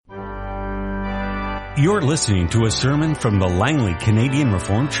You're listening to a sermon from the Langley Canadian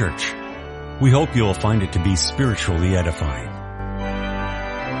Reformed Church. We hope you'll find it to be spiritually edifying.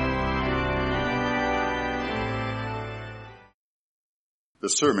 The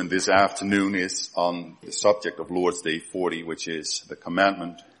sermon this afternoon is on the subject of Lord's Day 40, which is the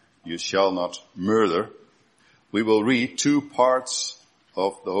commandment, you shall not murder. We will read two parts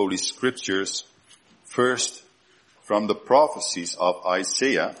of the Holy Scriptures. First, from the prophecies of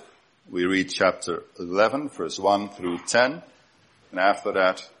Isaiah, we read chapter 11, verse 1 through 10. And after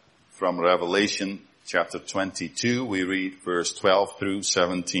that, from Revelation chapter 22, we read verse 12 through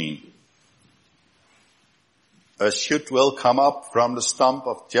 17. A shoot will come up from the stump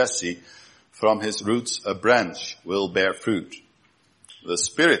of Jesse, from his roots a branch will bear fruit. The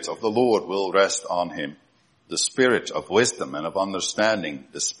Spirit of the Lord will rest on him, the Spirit of wisdom and of understanding,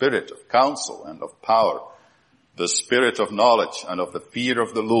 the Spirit of counsel and of power, the Spirit of knowledge and of the fear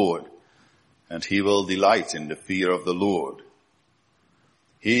of the Lord. And he will delight in the fear of the Lord.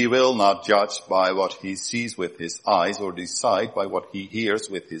 He will not judge by what he sees with his eyes or decide by what he hears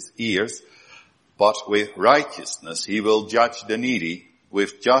with his ears, but with righteousness he will judge the needy.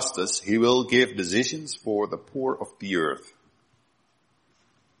 With justice he will give decisions for the poor of the earth.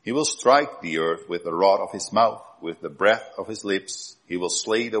 He will strike the earth with the rod of his mouth, with the breath of his lips. He will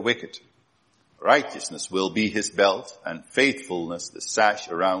slay the wicked. Righteousness will be his belt, and faithfulness the sash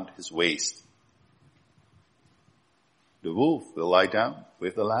around his waist. The wolf will lie down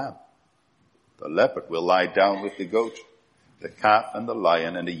with the lamb. The leopard will lie down with the goat. The calf and the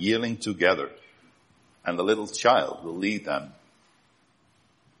lion and the yearling together. And the little child will lead them.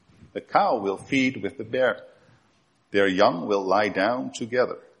 The cow will feed with the bear. Their young will lie down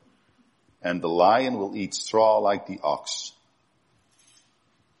together. And the lion will eat straw like the ox.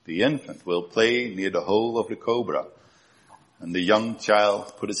 The infant will play near the hole of the cobra. And the young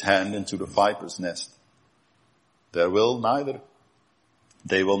child put his hand into the viper's nest. They will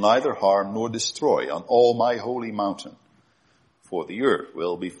neither harm nor destroy on all my holy mountain, for the earth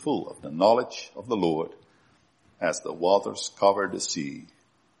will be full of the knowledge of the Lord as the waters cover the sea.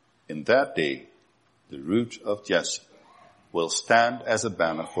 In that day, the root of Jesse will stand as a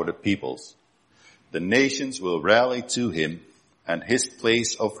banner for the peoples. The nations will rally to him, and his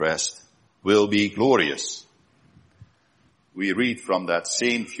place of rest will be glorious. We read from that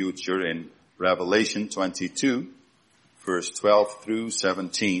same future in Revelation 22, verse 12 through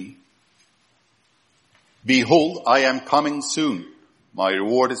 17. Behold, I am coming soon. My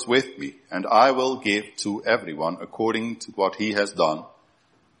reward is with me, and I will give to everyone according to what he has done.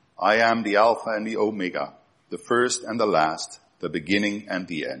 I am the Alpha and the Omega, the first and the last, the beginning and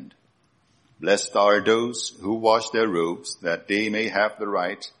the end. Blessed are those who wash their robes, that they may have the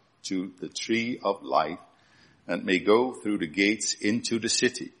right to the tree of life, and may go through the gates into the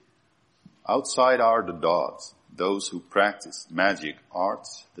city. Outside are the dogs, those who practice magic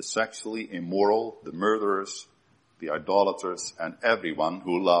arts, the sexually immoral, the murderers, the idolaters, and everyone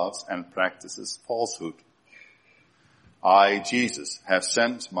who loves and practices falsehood. I, Jesus, have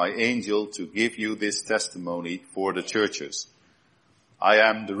sent my angel to give you this testimony for the churches. I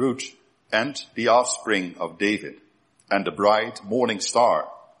am the root and the offspring of David, and the bright morning star.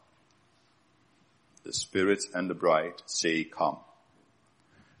 The Spirit and the bride say, come.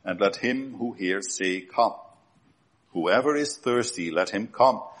 And let him who hears say, come. Whoever is thirsty, let him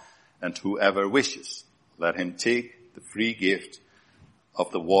come, and whoever wishes, let him take the free gift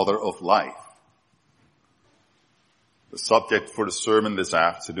of the water of life. The subject for the sermon this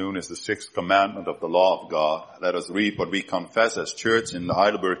afternoon is the sixth commandment of the law of God. Let us read what we confess as church in the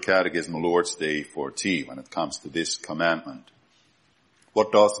Heidelberg Catechism, Lord's Day 40, when it comes to this commandment.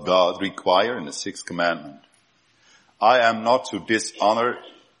 What does God require in the sixth commandment? I am not to dishonor,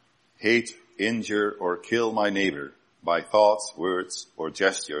 hate, injure, or kill my neighbor by thoughts, words, or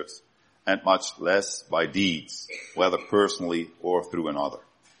gestures, and much less by deeds, whether personally or through another.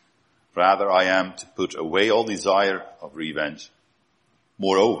 Rather, I am to put away all desire of revenge.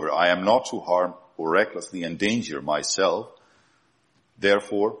 Moreover, I am not to harm or recklessly endanger myself.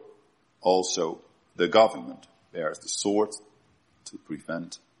 Therefore, also the government bears the sword to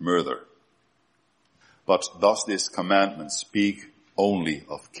prevent murder. But does this commandment speak only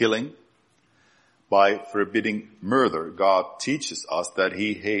of killing? By forbidding murder, God teaches us that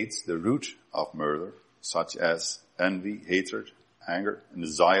he hates the root of murder, such as envy, hatred, anger, and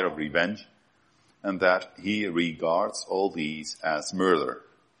desire of revenge, and that he regards all these as murder.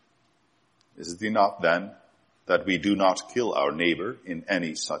 Is it enough then that we do not kill our neighbor in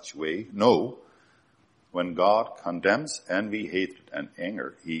any such way? No. When God condemns envy, hatred, and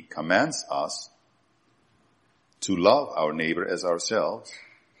anger, he commands us to love our neighbor as ourselves,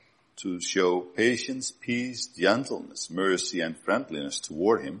 to show patience, peace, gentleness, mercy, and friendliness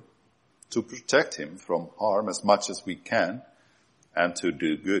toward him, to protect him from harm as much as we can, and to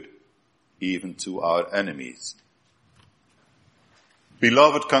do good, even to our enemies.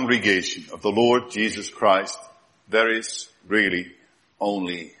 Beloved congregation of the Lord Jesus Christ, there is really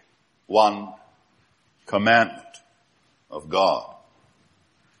only one commandment of God.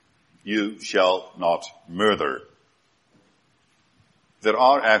 You shall not murder. There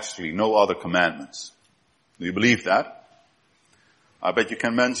are actually no other commandments. Do you believe that? I bet you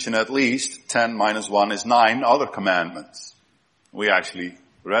can mention at least 10 minus 1 is 9 other commandments. We actually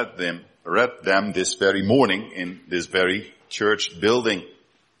read them this very morning in this very church building.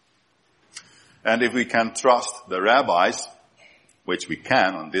 And if we can trust the rabbis, which we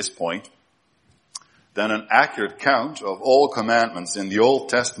can on this point, then an accurate count of all commandments in the Old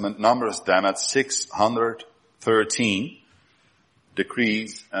Testament numbers them at 613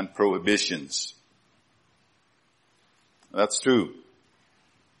 decrees and prohibitions. That's true.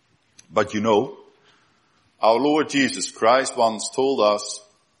 But you know, our Lord Jesus Christ once told us,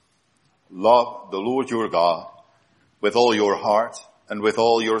 love the Lord your God with all your heart and with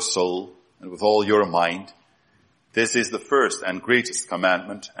all your soul and with all your mind. This is the first and greatest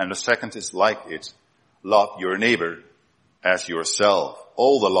commandment, and the second is like it. Love your neighbor as yourself.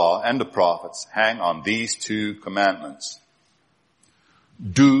 All the law and the prophets hang on these two commandments.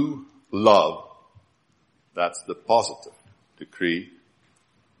 Do love. That's the positive decree.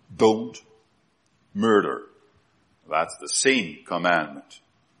 Don't murder. That's the same commandment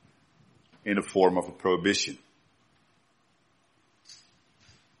in the form of a prohibition.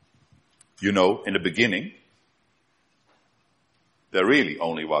 You know, in the beginning, there really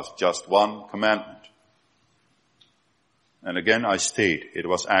only was just one commandment. And again I state, it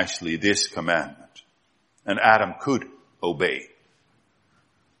was actually this commandment. And Adam could obey.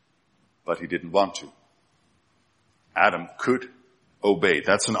 But he didn't want to. Adam could obey.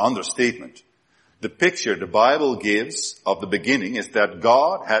 That's an understatement. The picture the Bible gives of the beginning is that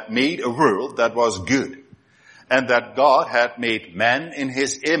God had made a world that was good. And that God had made man in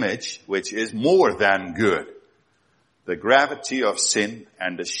his image, which is more than good. The gravity of sin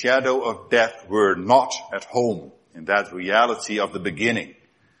and the shadow of death were not at home in that reality of the beginning.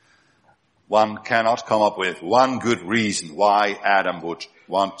 One cannot come up with one good reason why Adam would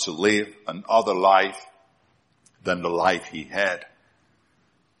want to live another life than the life he had.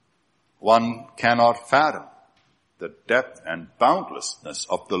 One cannot fathom the depth and boundlessness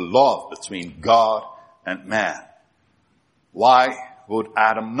of the love between God and man. Why would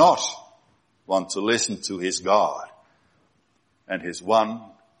Adam not want to listen to his God and his one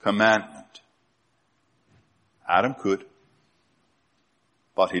commandment? Adam could,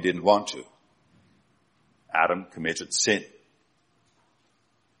 but he didn't want to. Adam committed sin.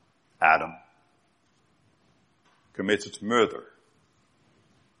 Adam committed murder.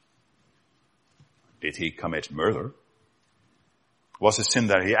 Did he commit murder? Was it sin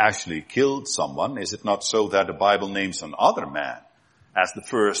that he actually killed someone? Is it not so that the Bible names another man as the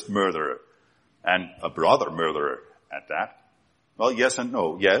first murderer and a brother murderer at that? Well, yes and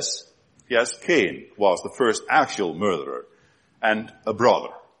no. Yes, Cain was the first actual murderer and a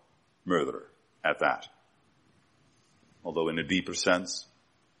brother murderer at that. Although in a deeper sense,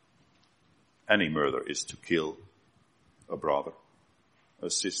 any murder is to kill a brother, a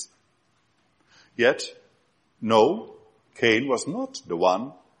sister. Yet, no, Cain was not the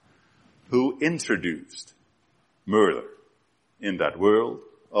one who introduced murder in that world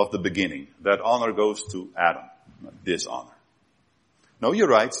of the beginning. That honor goes to Adam, not dishonor. No, you're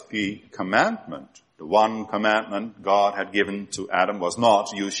right. The commandment, the one commandment God had given to Adam was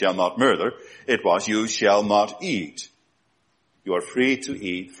not, you shall not murder. It was, you shall not eat. You are free to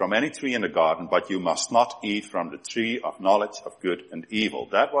eat from any tree in the garden, but you must not eat from the tree of knowledge of good and evil.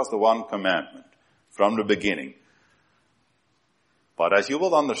 That was the one commandment from the beginning. But as you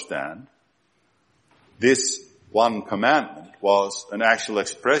will understand, this one commandment was an actual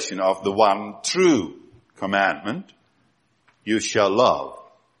expression of the one true commandment. You shall love.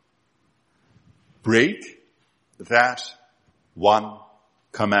 Break that one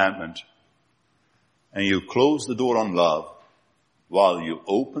commandment and you close the door on love while you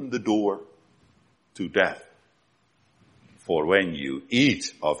open the door to death. For when you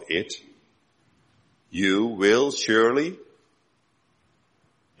eat of it, you will surely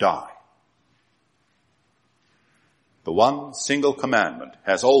die. The one single commandment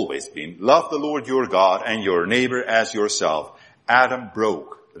has always been, love the Lord your God and your neighbor as yourself. Adam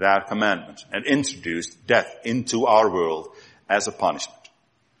broke that commandment and introduced death into our world as a punishment.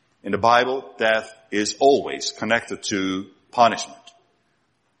 In the Bible, death is always connected to punishment.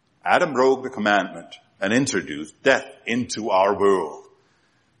 Adam broke the commandment and introduced death into our world.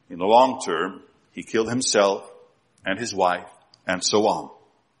 In the long term, he killed himself and his wife and so on.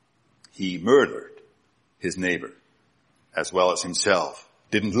 He murdered his neighbor as well as himself.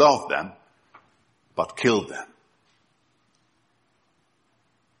 Didn't love them, but killed them.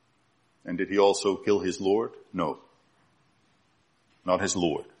 And did he also kill his Lord? No. Not his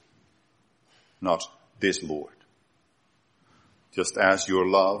Lord. Not this Lord. Just as your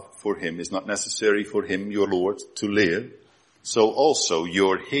love for him is not necessary for him, your Lord, to live, so also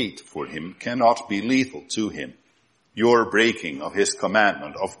your hate for him cannot be lethal to him. Your breaking of his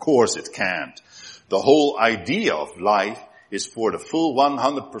commandment, of course it can't. The whole idea of life is for the full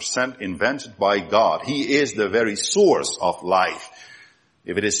 100% invented by God. He is the very source of life.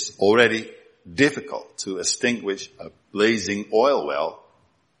 If it is already difficult to extinguish a blazing oil well,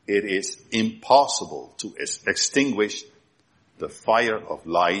 it is impossible to extinguish the fire of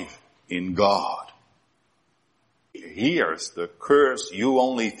life in God. Here's the curse you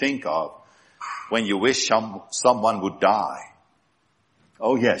only think of when you wish someone would die.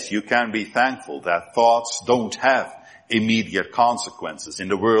 Oh yes, you can be thankful that thoughts don't have immediate consequences in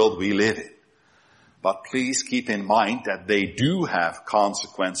the world we live in. But please keep in mind that they do have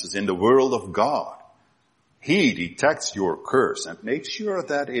consequences in the world of God. He detects your curse and makes sure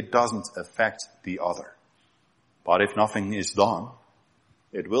that it doesn't affect the other. But if nothing is done,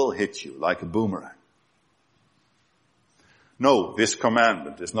 it will hit you like a boomerang. No, this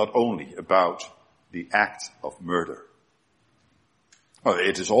commandment is not only about the act of murder.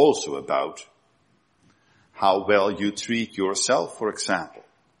 It is also about how well you treat yourself, for example.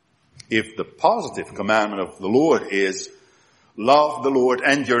 If the positive commandment of the Lord is love the Lord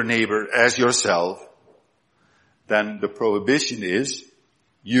and your neighbor as yourself, then the prohibition is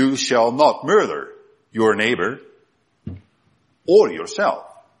you shall not murder your neighbor or yourself.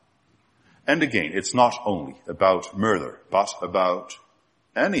 And again, it's not only about murder, but about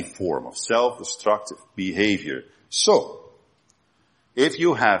any form of self-destructive behavior. So, if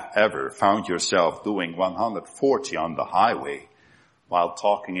you have ever found yourself doing 140 on the highway while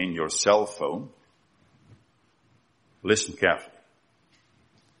talking in your cell phone, listen carefully.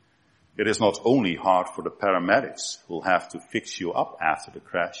 It is not only hard for the paramedics who will have to fix you up after the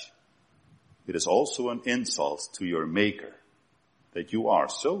crash, it is also an insult to your Maker that you are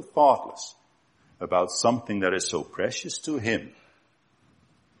so thoughtless about something that is so precious to Him,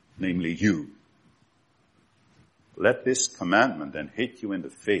 namely you. Let this commandment then hit you in the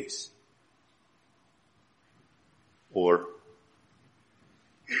face. Or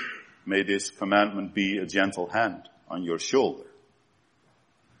may this commandment be a gentle hand on your shoulder,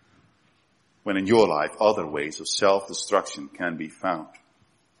 when in your life other ways of self-destruction can be found.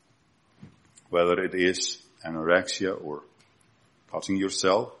 Whether it is anorexia or cutting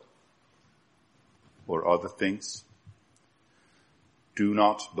yourself or other things, do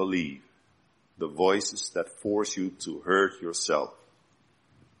not believe the voices that force you to hurt yourself.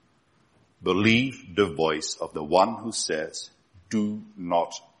 Believe the voice of the one who says, do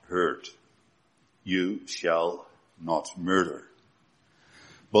not hurt. You shall not murder.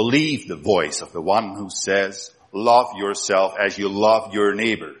 Believe the voice of the one who says, love yourself as you love your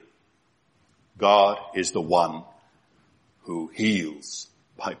neighbor. God is the one who heals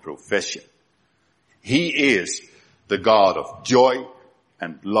by profession. He is the God of joy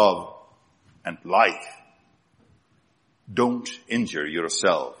and love and life. Don't injure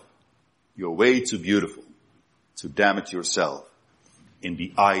yourself. You're way too beautiful to damage yourself. In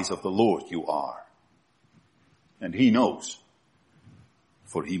the eyes of the Lord you are. And He knows,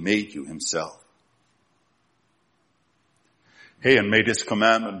 for He made you Himself. Hey, and may this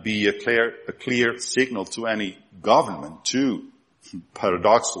commandment be a clear signal to any government too.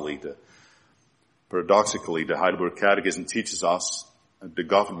 Paradoxically, the Heidelberg Catechism teaches us that the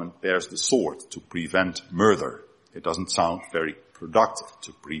government bears the sword to prevent murder. It doesn't sound very productive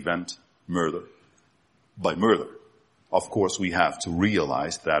to prevent murder by murder. Of course, we have to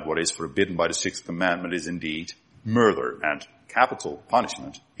realize that what is forbidden by the Sixth Commandment is indeed murder, and capital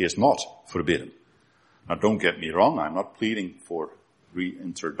punishment is not forbidden. Now, don't get me wrong, I'm not pleading for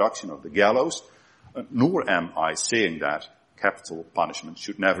reintroduction of the gallows, nor am I saying that capital punishment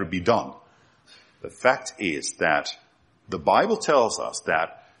should never be done. The fact is that the Bible tells us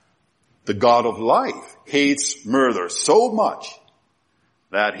that the God of life hates murder so much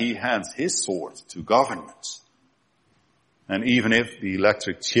that He hands His sword to governments. And even if the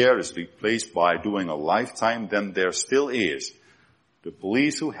electric chair is replaced by doing a lifetime, then there still is the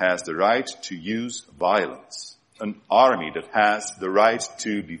police who has the right to use violence, an army that has the right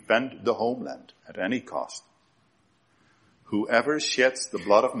to defend the homeland at any cost, Whoever sheds the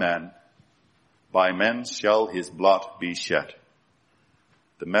blood of man, by men shall his blood be shed.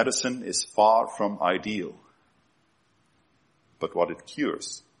 The medicine is far from ideal, but what it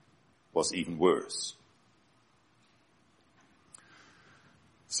cures was even worse.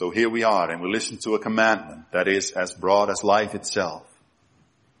 So here we are, and we listen to a commandment that is as broad as life itself.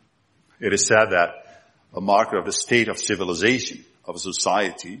 It is said that a marker of the state of civilization of a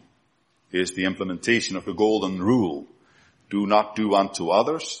society is the implementation of the golden rule: do not do unto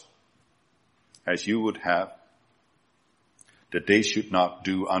others as you would have that they should not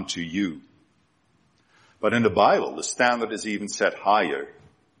do unto you. But in the Bible, the standard is even set higher.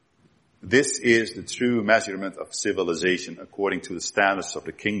 This is the true measurement of civilization according to the standards of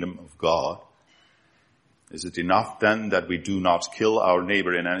the kingdom of God. Is it enough then that we do not kill our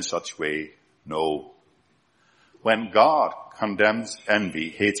neighbor in any such way? No. When God condemns envy,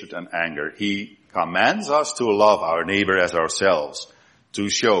 hatred, and anger, he commands us to love our neighbor as ourselves, to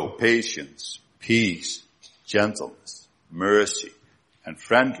show patience, peace, gentleness, mercy, and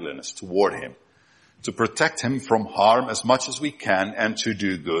friendliness toward him, to protect him from harm as much as we can, and to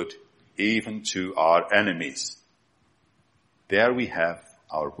do good even to our enemies. There we have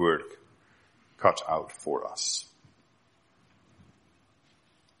our work cut out for us.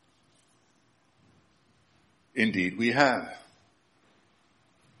 Indeed, we have.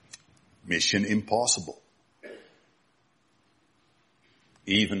 Mission impossible.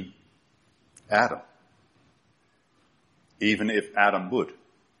 Even Adam. Even if Adam would,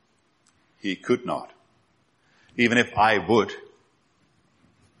 he could not. Even if I would,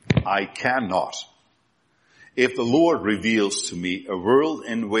 I cannot. If the Lord reveals to me a world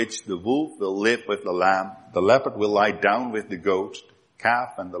in which the wolf will live with the lamb, the leopard will lie down with the goat, the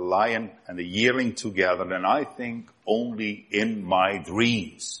calf and the lion and the yearling together, then I think only in my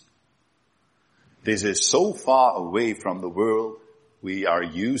dreams. This is so far away from the world we are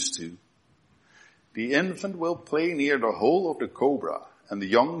used to. The infant will play near the hole of the cobra, and the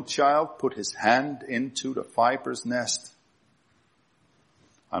young child put his hand into the viper's nest.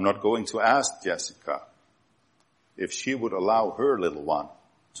 I'm not going to ask Jessica if she would allow her little one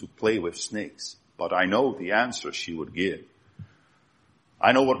to play with snakes, but I know the answer she would give.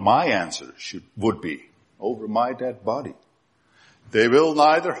 I know what my answer would be over my dead body. They will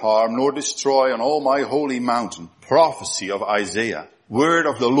neither harm nor destroy on all my holy mountain. Prophecy of Isaiah, word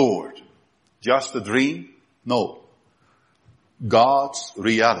of the Lord. Just a dream? No. God's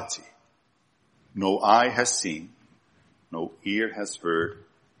reality. No eye has seen, no ear has heard,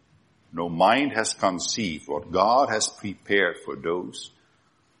 no mind has conceived what God has prepared for those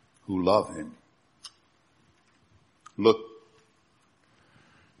who love him. Look,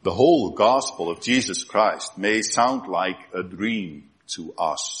 the whole gospel of Jesus Christ may sound like a dream to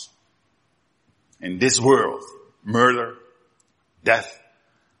us. In this world, murder, death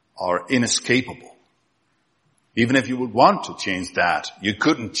are inescapable. Even if you would want to change that, you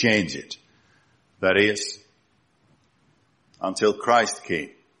couldn't change it. That is, until Christ came.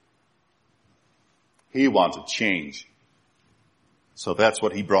 He wanted change. So that's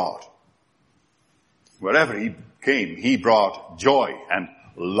what he brought. Wherever he came, he brought joy and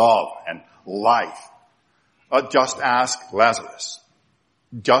love and life. Just ask Lazarus.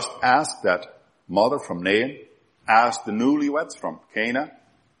 Just ask that mother from Nain. Ask the newlyweds from Cana.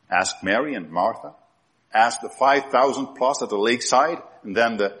 Ask Mary and Martha. Ask the 5,000 plus at the lakeside, and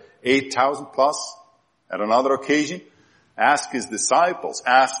then the 8,000 plus at another occasion. Ask his disciples.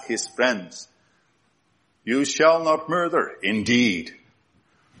 Ask his friends. You shall not murder. Indeed.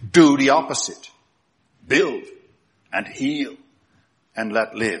 Do the opposite. Build and heal and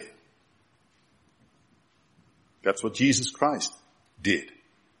let live. That's what Jesus Christ did.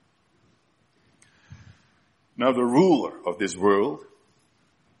 Now the ruler of this world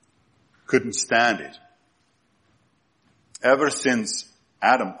couldn't stand it. Ever since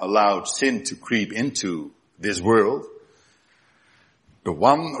Adam allowed sin to creep into this world, the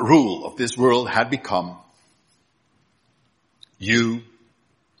one rule of this world had become, you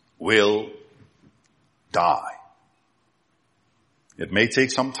will die. It may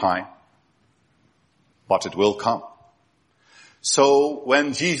take some time, but it will come. So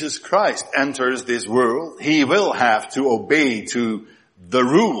when Jesus Christ enters this world, he will have to obey to the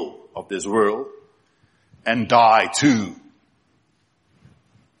rule of this world and die too.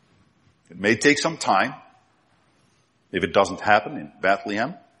 It may take some time. If it doesn't happen in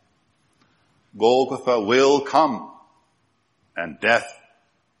Bethlehem, Golgotha will come and death.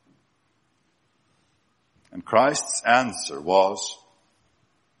 And Christ's answer was,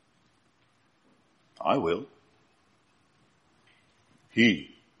 I will.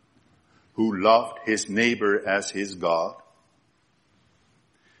 He who loved his neighbor as his God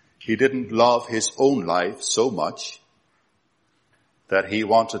He didn't love his own life so much that he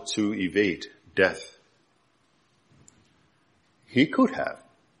wanted to evade death. He could have,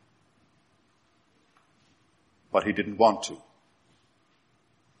 but he didn't want to.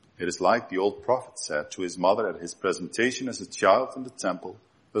 It is like the old prophet said to his mother at his presentation as a child in the temple,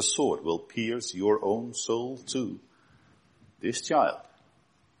 "The sword will pierce your own soul too." This child,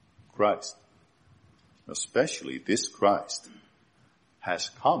 Christ, especially this Christ, has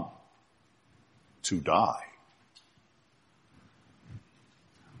come to die.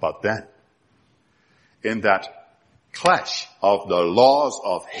 But then, in that clash of the laws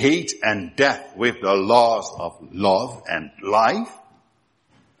of hate and death with the laws of love and life,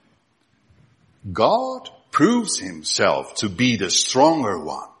 God proves himself to be the stronger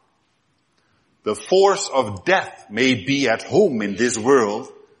one. The force of death may be at home in this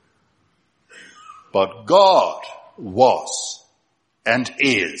world, but God was and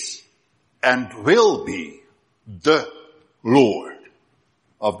is and will be the Lord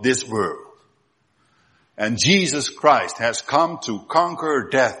of this world. And Jesus Christ has come to conquer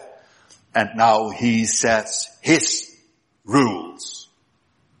death, and now he sets his rules.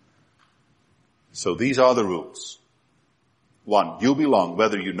 So these are the rules. 1, you belong,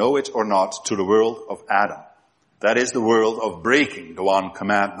 whether you know it or not, to the world of Adam. That is the world of breaking the one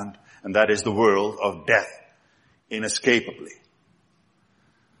commandment, and that is the world of death, inescapably.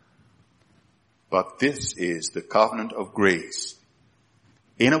 But this is the covenant of grace.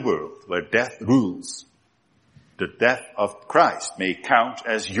 In a world where death rules, the death of Christ may count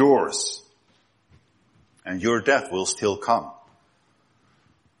as yours, and your death will still come,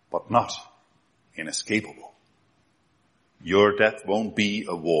 but not inescapable. Your death won't be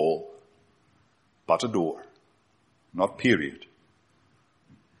a wall, but a door. Not period,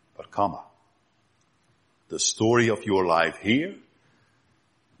 but comma. The story of your life here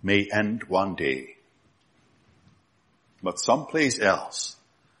may end one day, but someplace else,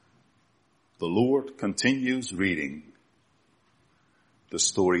 the Lord continues reading the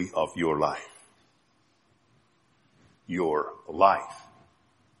story of your life. Your life.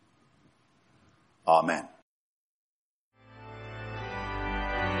 Amen.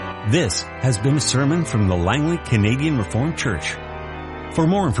 This has been a sermon from the Langley Canadian Reformed Church. For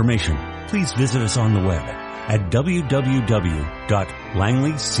more information, please visit us on the web at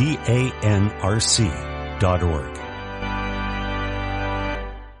www.langleycanrc.org.